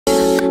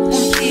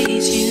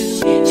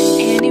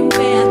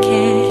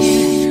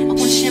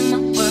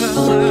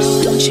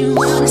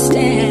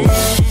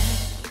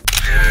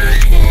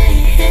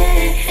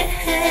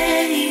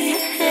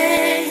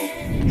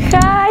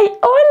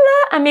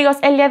Amigos,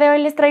 el día de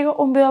hoy les traigo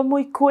un video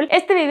muy cool.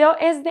 Este video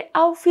es de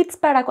outfits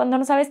para cuando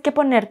no sabes qué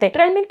ponerte.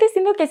 Realmente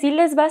siento que sí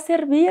les va a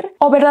servir,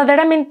 o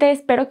verdaderamente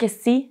espero que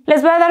sí.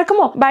 Les voy a dar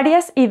como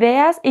varias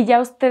ideas y ya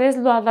ustedes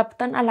lo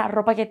adaptan a la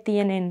ropa que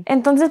tienen.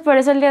 Entonces por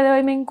eso el día de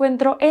hoy me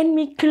encuentro en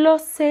mi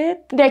closet.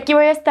 De aquí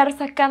voy a estar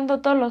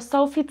sacando todos los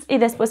outfits y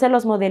después se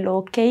los modelo,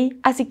 ¿ok?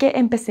 Así que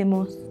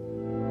empecemos.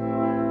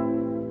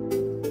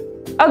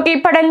 Ok,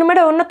 para el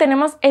número 1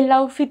 tenemos el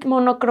outfit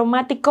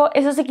monocromático.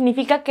 Eso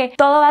significa que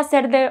todo va a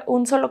ser de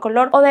un solo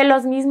color o de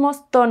los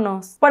mismos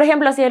tonos. Por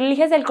ejemplo, si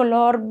eliges el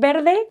color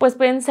verde, pues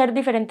pueden ser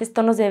diferentes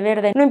tonos de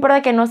verde. No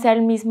importa que no sea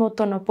el mismo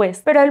tono,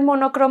 pues. Pero el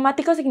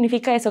monocromático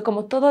significa eso,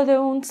 como todo de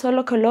un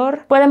solo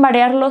color. Pueden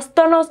variar los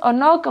tonos o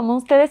no, como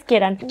ustedes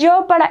quieran.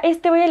 Yo para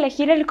este voy a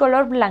elegir el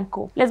color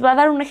blanco. Les voy a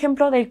dar un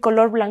ejemplo del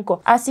color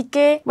blanco. Así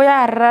que voy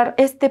a agarrar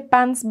este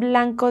pants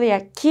blanco de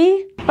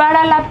aquí.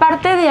 Para la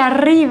parte de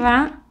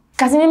arriba...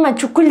 Casi me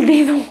machuco el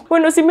dedo.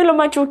 Bueno, sí me lo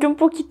machuqué un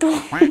poquito.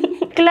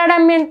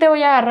 Claramente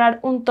voy a agarrar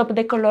un top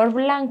de color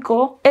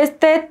blanco.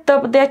 Este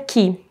top de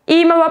aquí.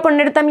 Y me voy a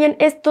poner también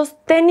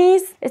estos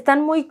tenis.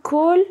 Están muy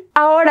cool.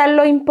 Ahora,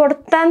 lo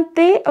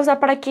importante, o sea,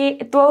 para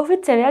que tu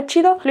outfit se vea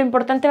chido, lo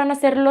importante van a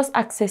ser los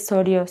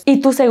accesorios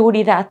y tu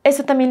seguridad.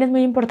 Eso también es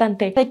muy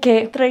importante. De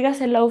que traigas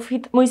el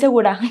outfit muy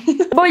segura.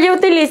 Voy a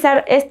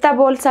utilizar esta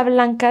bolsa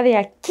blanca de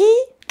aquí.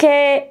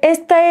 Que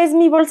esta es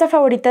mi bolsa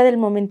favorita del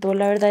momento,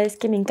 la verdad es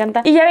que me encanta.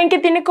 Y ya ven que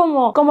tiene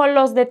como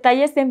los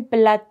detalles en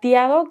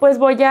plateado, pues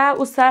voy a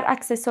usar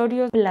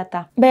accesorios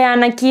plata.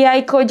 Vean, aquí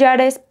hay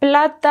collares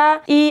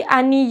plata y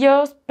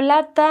anillos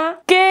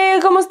plata, que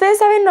como ustedes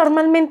saben,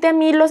 normalmente a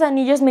mí los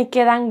anillos me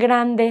quedan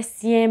grandes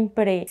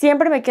siempre.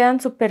 Siempre me quedan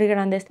súper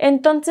grandes.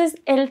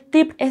 Entonces el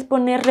tip es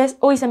ponerles...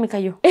 Uy, se me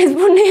cayó. Es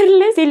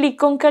ponerles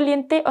silicón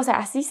caliente. O sea,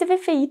 así se ve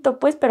feíto,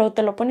 pues, pero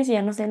te lo pones y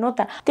ya no se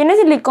nota. Tiene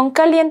silicón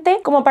caliente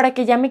como para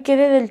que ya me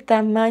quede del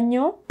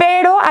tamaño.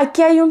 Pero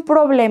aquí hay un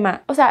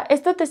problema. O sea,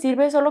 esto te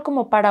sirve solo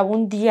como para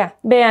un día.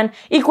 Vean.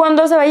 Y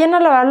cuando se vayan a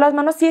lavar las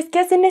manos, si es que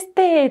hacen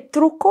este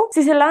truco,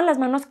 si se lavan las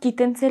manos,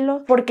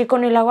 quítenselo. Porque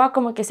con el agua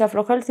como que se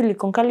afloja el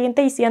silicón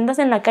caliente. Y si andas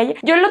en la calle...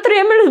 Yo el otro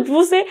día me los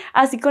puse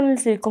así con el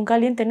silicón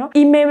caliente, ¿no?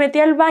 Y me metí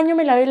al baño,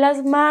 me lavé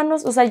las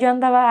manos. O sea, yo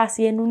andaba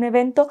así en un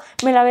evento.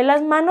 Me lavé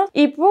las manos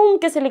y ¡pum!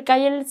 Que se le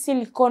cae el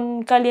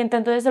silicón caliente.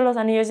 Entonces los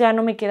anillos ya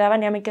no me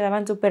quedaban. Ya me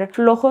quedaban súper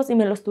flojos y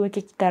me los tuve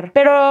que quitar.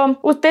 Pero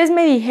ustedes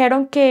me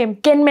dijeron que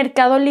en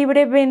Mercado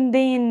Libre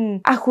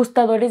venden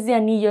ajustadores de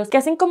anillos que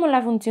hacen como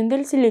la función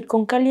del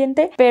silicón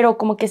caliente, pero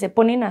como que se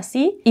ponen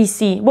así. Y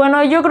sí,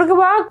 bueno, yo creo que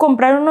voy a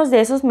comprar unos de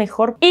esos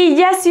mejor. Y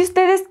ya si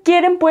ustedes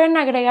quieren pueden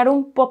agregar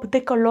un pop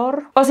de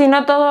color, o si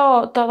no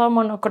todo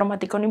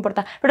monocromático, no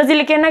importa. Pero si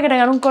le quieren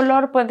agregar un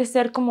color puede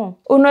ser como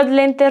unos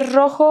lentes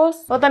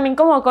rojos o también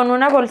como con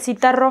una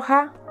bolsita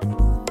roja.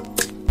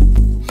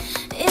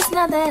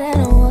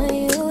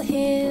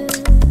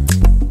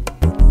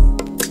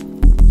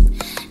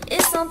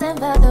 Something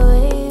about the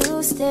way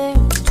you stare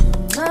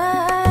into my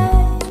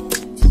eyes.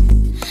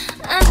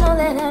 I know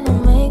that I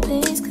don't make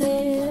things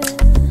clear.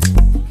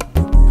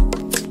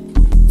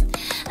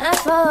 I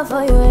fall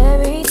for you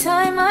every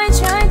time I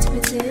try to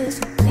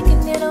resist. We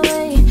can get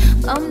away.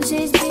 Come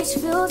chase beach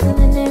views and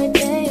then every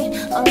day.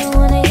 All I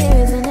wanna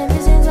hear is an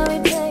episode that we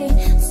play.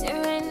 Sit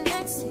right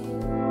next to you.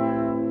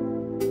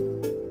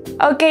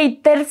 Ok,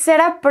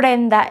 tercera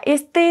prenda.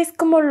 Este es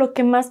como lo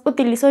que más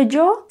utilizo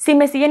yo. Si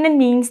me siguen en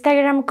mi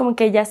Instagram como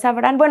que ya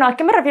sabrán. Bueno, ¿a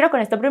qué me refiero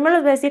con esto? Primero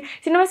les voy a decir,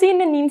 si no me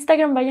siguen en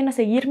Instagram vayan a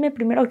seguirme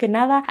primero que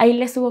nada. Ahí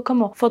les subo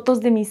como fotos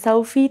de mis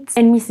outfits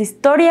en mis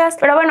historias.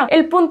 Pero bueno,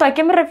 el punto, ¿a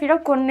qué me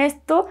refiero con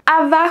esto?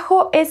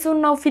 Abajo es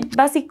un outfit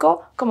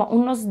básico, como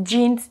unos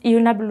jeans y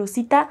una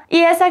blusita.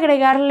 Y es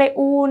agregarle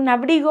un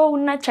abrigo,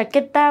 una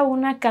chaqueta,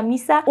 una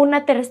camisa,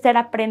 una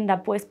tercera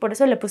prenda. Pues por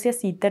eso le puse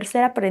así,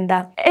 tercera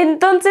prenda.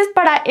 Entonces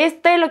para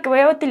lo que voy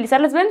a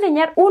utilizar, les voy a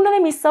enseñar uno de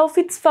mis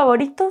outfits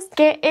favoritos,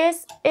 que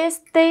es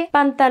este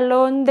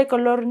pantalón de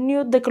color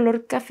nude, de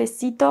color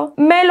cafecito.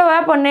 Me lo voy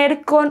a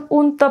poner con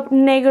un top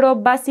negro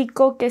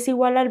básico que es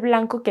igual al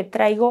blanco que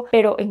traigo,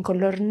 pero en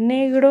color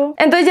negro.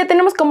 Entonces ya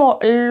tenemos como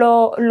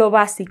lo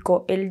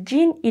básico, el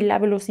jean y la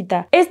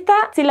blusita. Esta,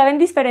 si la ven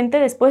diferente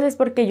después, es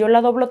porque yo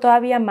la doblo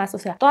todavía más, o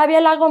sea, todavía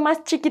la hago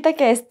más chiquita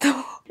que esto.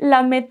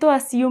 La meto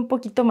así un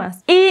poquito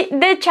más. Y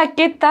de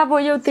chaqueta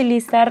voy a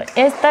utilizar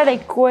esta de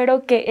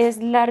cuero que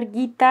es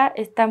larguita,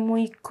 está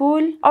muy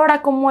cool.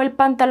 Ahora, como el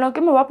pantalón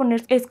que me voy a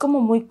poner es como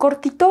muy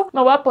cortito,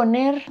 me voy a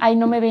poner, ay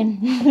no me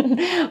ven,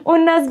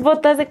 unas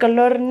botas de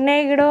color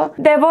negro.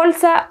 De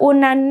bolsa,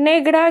 una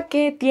negra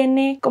que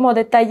tiene como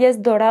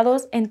detalles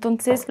dorados,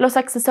 entonces los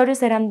accesorios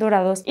serán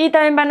dorados. Y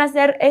también van a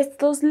ser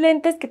estos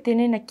lentes que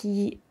tienen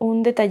aquí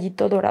un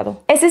detallito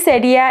dorado. Ese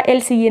sería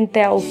el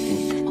siguiente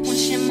outfit.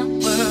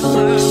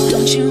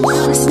 Don't you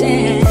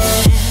understand?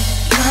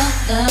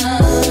 Your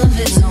love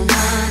is so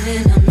mine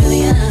in a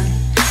million.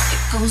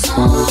 It goes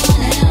on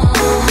and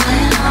on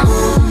and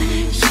on.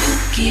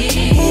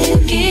 You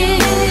give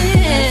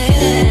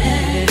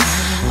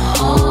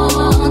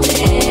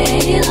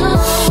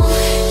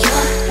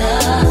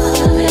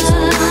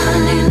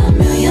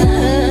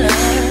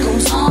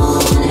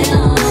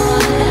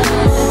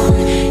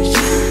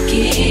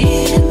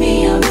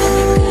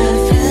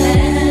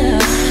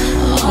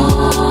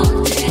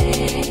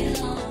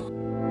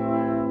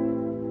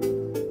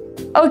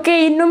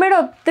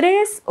número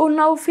 3, un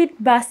outfit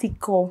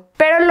básico.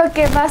 Pero lo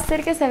que va a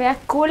hacer que se vea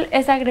cool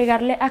es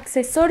agregarle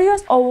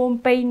accesorios o un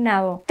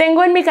peinado.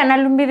 Tengo en mi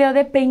canal un video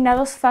de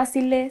peinados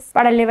fáciles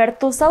para elevar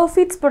tus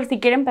outfits por si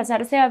quieren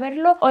pasarse a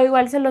verlo, o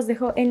igual se los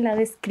dejo en la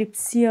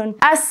descripción.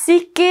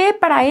 Así que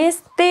para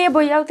este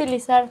voy a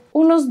utilizar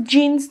unos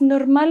jeans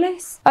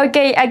normales. Ok,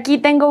 aquí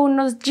tengo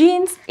unos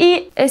jeans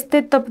y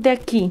este top de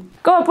aquí.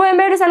 Como pueden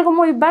ver es algo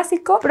muy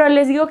básico, pero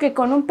les digo que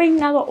con un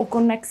peinado o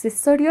con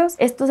accesorios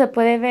esto se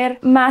puede ver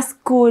más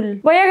cool.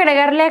 Voy a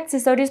agregarle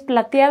accesorios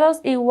plateados,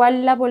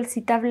 igual la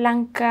bolsita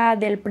blanca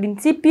del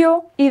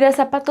principio, y de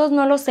zapatos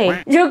no lo sé.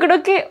 Yo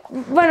creo que,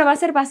 bueno, va a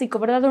ser básico,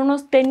 ¿verdad?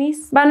 Unos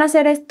tenis, van a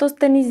ser estos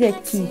tenis de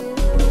aquí.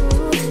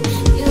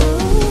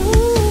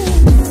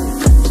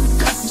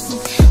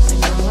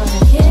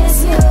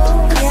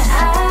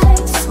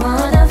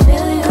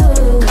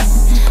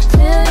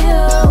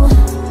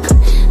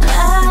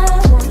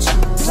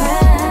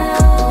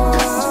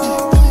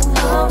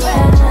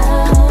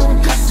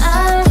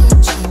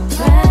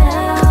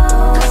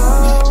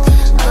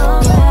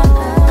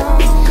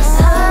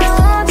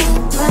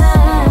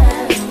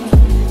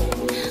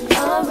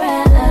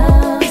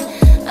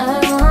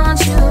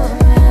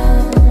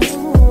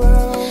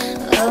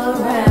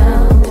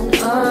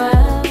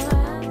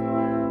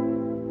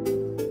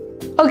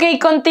 Ok,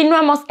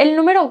 continuamos. El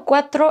número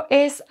 4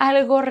 es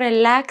algo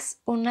relax,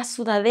 una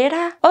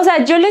sudadera. O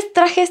sea, yo les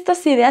traje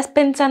estas ideas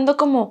pensando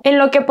como en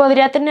lo que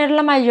podría tener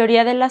la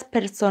mayoría de las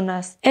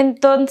personas.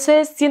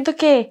 Entonces, siento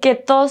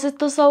que todos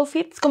estos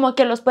outfits como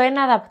que los pueden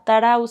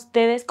adaptar a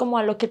ustedes como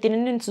a lo que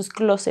tienen en sus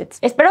closets.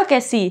 Espero que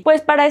sí.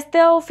 Pues para este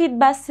outfit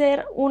va a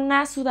ser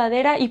una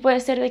sudadera y puede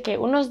ser de que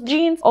unos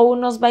jeans o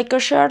unos biker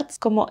shorts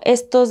como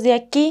estos de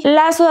aquí.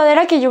 La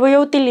sudadera que yo voy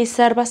a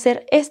utilizar va a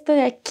ser esta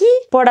de aquí.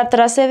 Por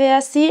atrás se ve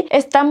así.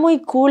 Está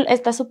muy cool,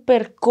 está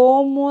súper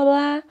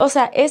cómoda. O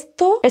sea,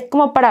 esto es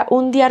como para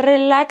un día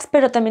relax,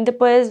 pero también te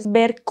puedes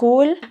ver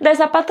cool. De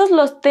zapatos,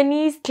 los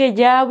tenis que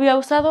ya había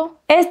usado,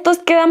 estos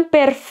quedan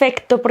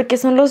perfecto porque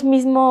son los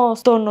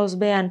mismos tonos,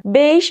 vean,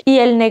 beige y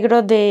el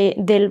negro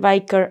del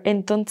biker.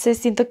 Entonces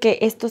siento que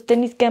estos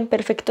tenis quedan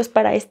perfectos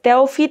para este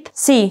outfit.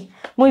 Sí,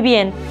 muy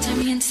bien.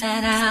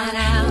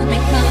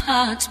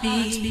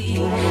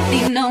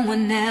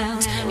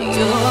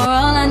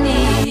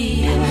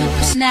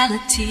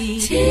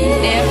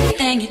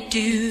 Everything you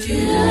do,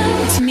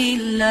 it's me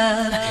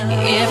love,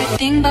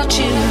 everything about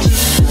you.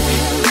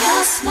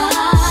 Your smile,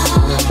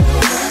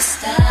 your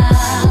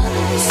style,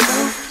 so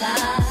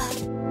fly.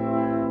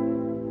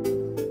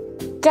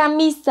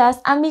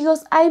 Camisas,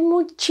 amigos, hay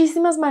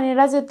muchísimas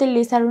maneras de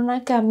utilizar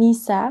una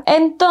camisa.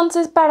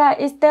 Entonces para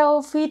este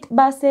outfit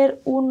va a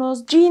ser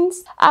unos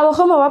jeans.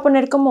 Abajo me voy a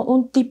poner como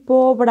un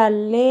tipo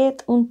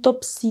bralette, un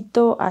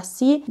topcito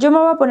así. Yo me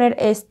voy a poner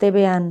este,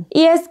 vean.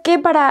 Y es que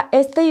para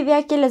esta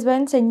idea que les voy a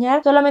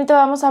enseñar solamente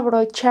vamos a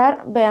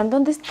brochar. Vean,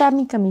 ¿dónde está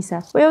mi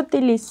camisa? Voy a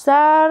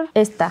utilizar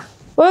esta.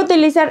 Voy a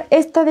utilizar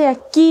esta de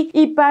aquí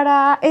y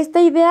para esta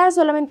idea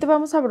solamente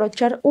vamos a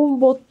brochar un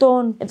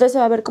botón. Entonces se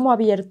va a ver como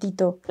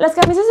abiertito. Las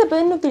camisas se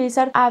pueden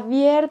utilizar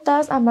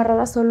abiertas,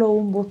 amarradas solo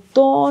un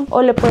botón,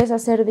 o le puedes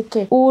hacer de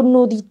que un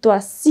nudito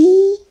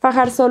así,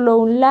 fajar solo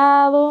un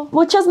lado.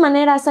 Muchas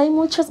maneras, hay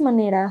muchas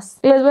maneras.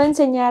 Les voy a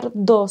enseñar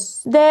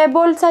dos. De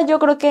bolsa yo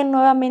creo que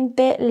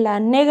nuevamente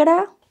la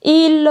negra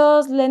y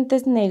los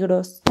lentes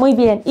negros. Muy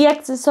bien, y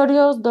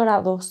accesorios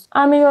dorados.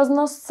 Amigos,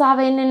 no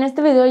saben, en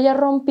este video ya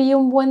rompí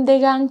un buen de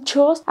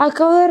ganchos.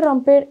 Acabo de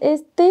romper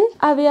este,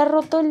 había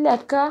roto el de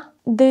acá,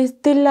 de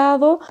este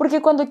lado,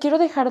 porque cuando quiero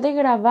dejar de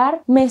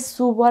grabar me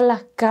subo a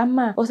la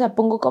cama, o sea,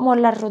 pongo como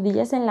las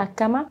rodillas en la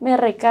cama, me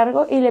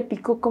recargo y le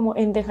pico como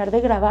en dejar de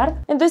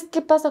grabar. Entonces,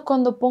 ¿qué pasa?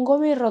 Cuando pongo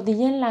mi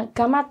rodilla en la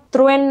cama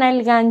truena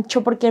el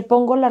gancho porque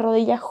pongo la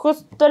rodilla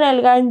justo en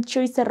el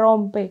gancho y se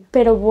rompe.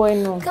 Pero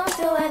bueno,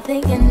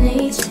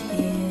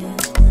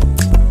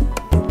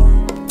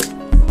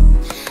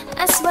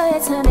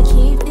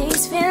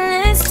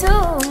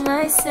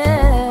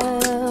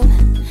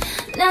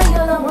 now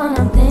you're the one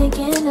I'm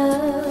thinking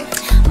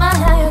of. My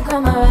higher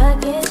ground, my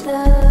rocket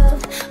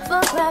love.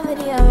 For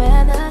gravity, I'd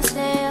rather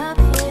stay up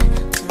here.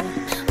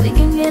 We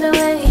can get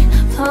away.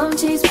 Palm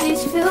trees,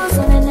 beach views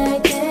on a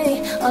night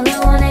day. All I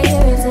wanna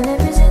hear is an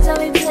visions how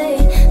we play.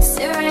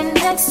 Sit right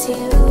next to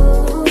you,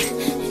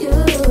 you.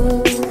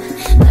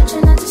 I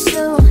try not to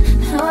show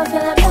how I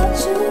feel about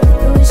you.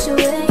 You wish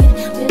away.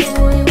 We didn't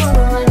really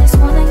wanna, I just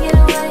wanna get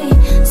away.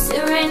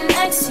 Sit right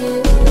next to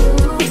you.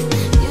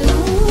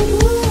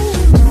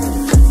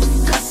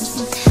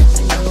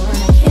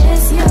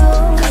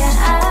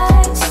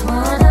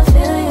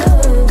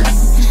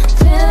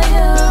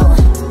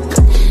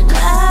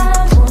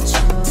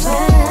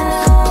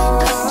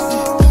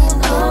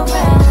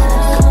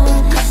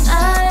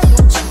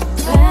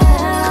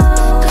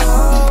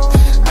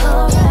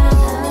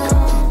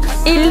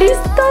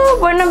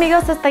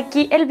 amigos, hasta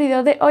aquí el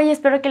video de hoy.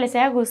 Espero que les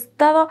haya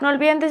gustado. No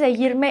olviden de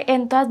seguirme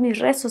en todas mis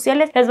redes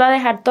sociales. Les voy a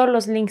dejar todos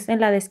los links en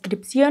la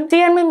descripción.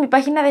 Síganme en mi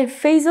página de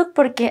Facebook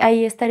porque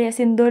ahí estaré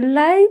haciendo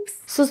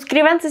lives.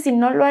 Suscríbanse si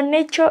no lo han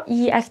hecho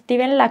y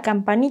activen la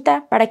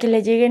campanita para que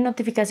les lleguen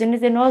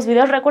notificaciones de nuevos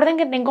videos. Recuerden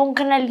que tengo un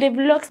canal de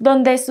vlogs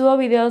donde subo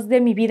videos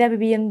de mi vida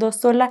viviendo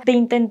sola, de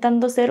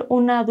intentando ser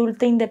una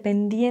adulta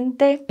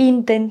independiente.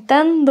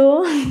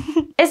 Intentando.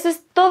 Eso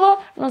es todo.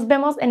 Nos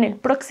vemos en el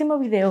próximo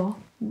video.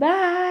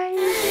 Bye.